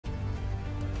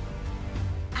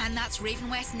And that's Raven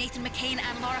West, Nathan McCain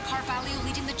and Laura Carvalho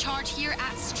leading the charge here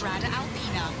at Strada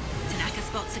Alpina. Tanaka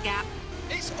spots a gap.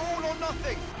 It's all or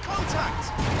nothing.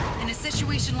 Contact! In a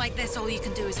situation like this, all you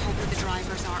can do is hope that the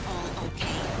drivers are all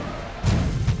okay.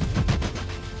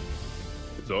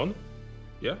 It's on?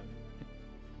 Yeah?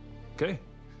 Okay.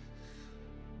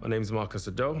 My name's Marcus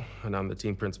Ado, and I'm the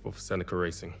team principal for Seneca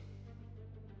Racing.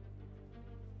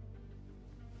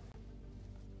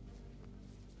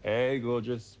 Hey,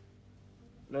 gorgeous.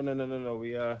 No.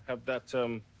 We have that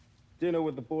dinner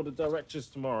with the board of directors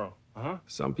tomorrow.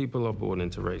 Some people are born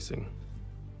into racing.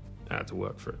 I had to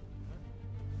work for it.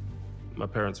 My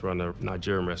parents run a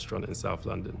Nigerian restaurant in South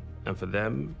London, and for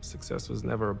them, success was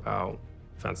never about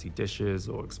fancy dishes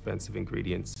or expensive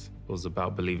ingredients. It was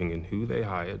about believing in who they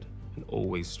hired and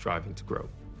always striving to grow.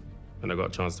 When I got a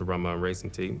chance to run my own racing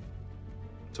team,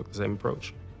 I took the same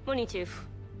approach. Morning, Chief.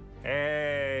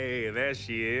 Hey, there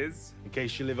she is. In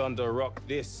case you live under a rock,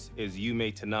 this is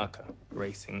Yume Tanaka,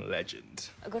 racing legend.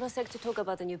 I got a sec to talk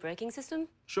about the new braking system?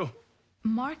 Sure.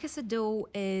 Marcus Ado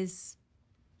is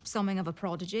something of a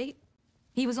prodigy.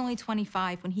 He was only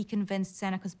 25 when he convinced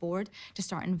Seneca's board to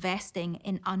start investing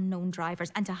in unknown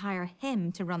drivers and to hire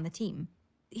him to run the team.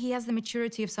 He has the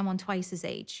maturity of someone twice his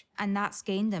age, and that's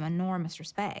gained him enormous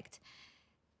respect.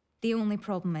 The only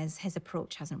problem is his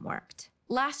approach hasn't worked.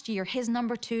 Last year, his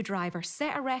number 2 driver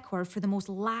set a record for the most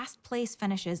last-place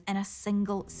finishes in a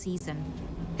single season.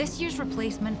 This year's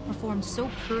replacement performed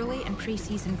so poorly in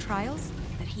pre-season trials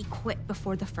that he quit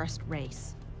before the first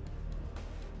race.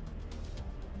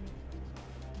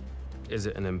 Is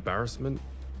it an embarrassment?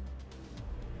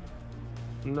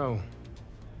 No.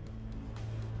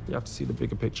 You have to see the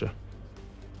bigger picture.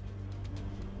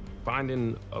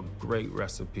 Finding a great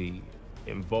recipe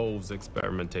involves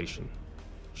experimentation.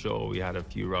 Sure, we had a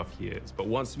few rough years, but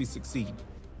once we succeed,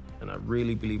 and I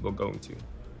really believe we're going to,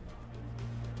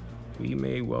 we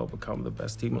may well become the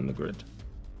best team on the grid.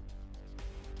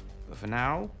 But for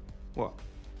now, what?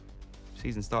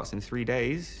 Season starts in 3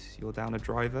 days, you're down a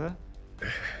driver.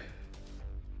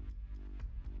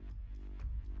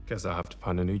 Guess I'll have to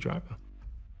find a new driver.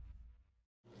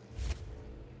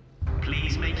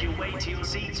 Please make your way to your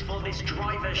seats for this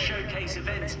driver showcase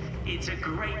event. It's a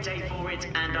great day for it,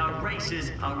 and our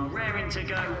racers are raring to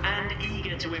go and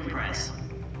eager to impress.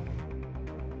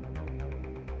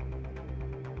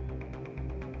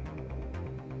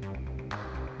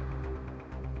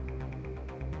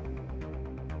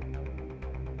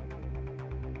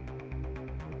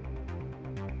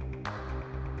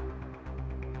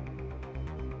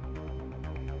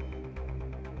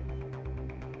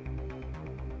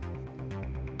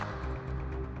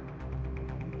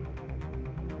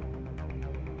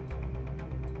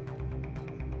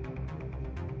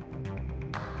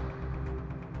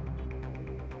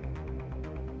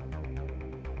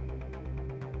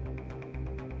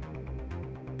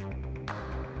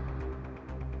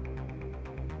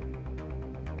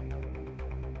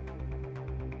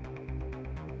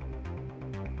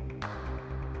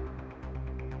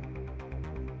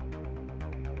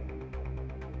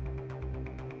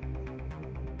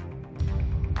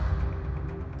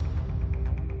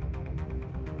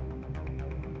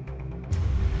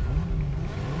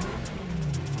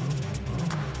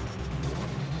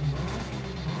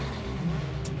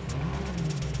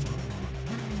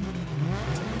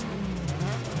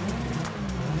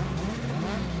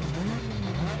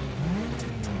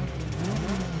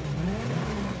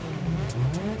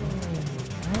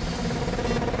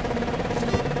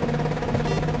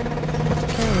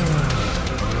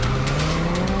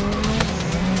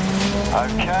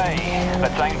 Okay,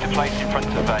 let's aim to place in front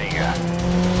of Vega.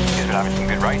 He's been having some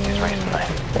good races recently.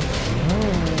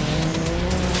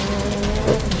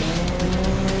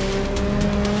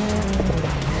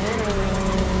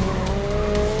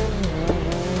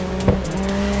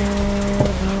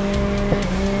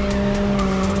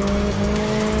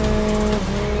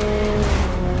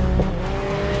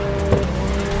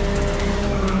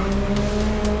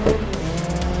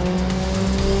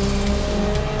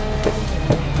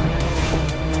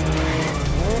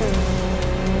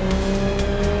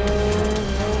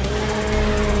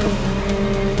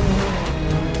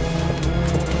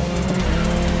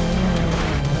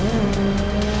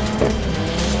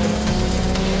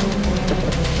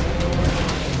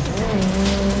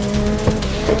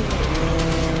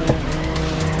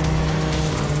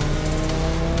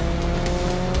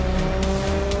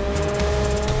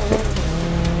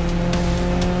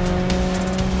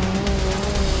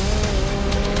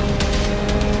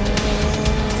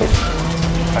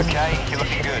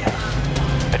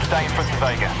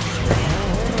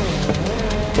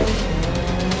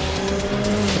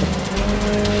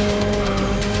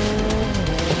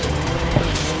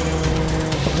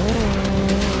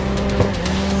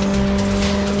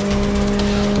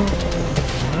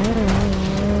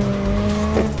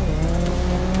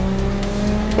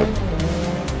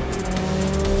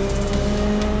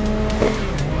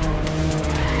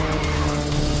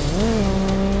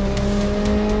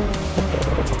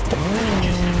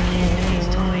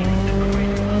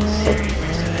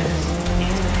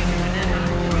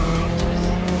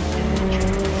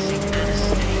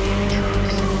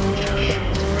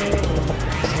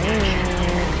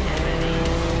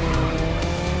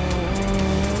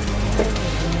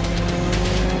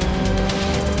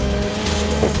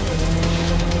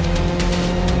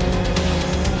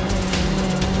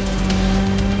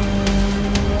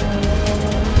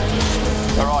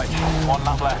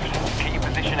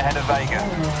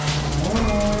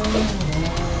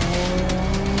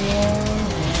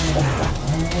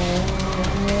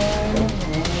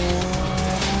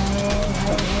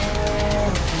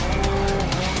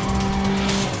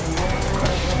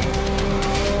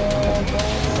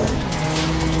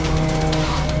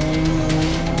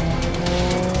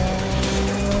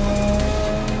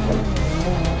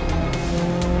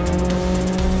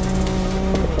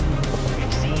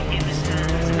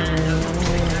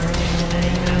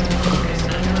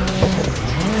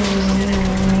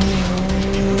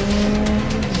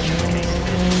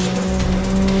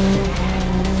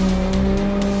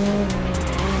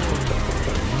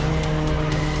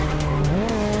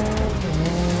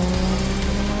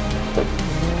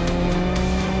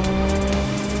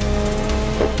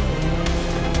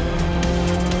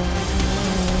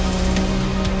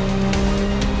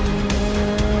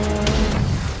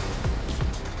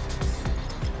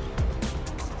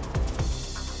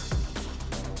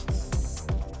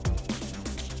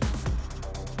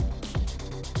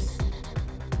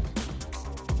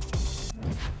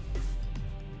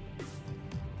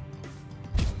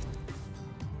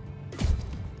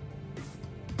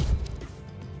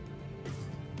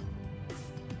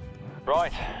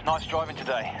 Right, nice driving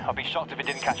today. I'd be shocked if it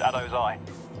didn't catch Addo's eye.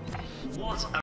 What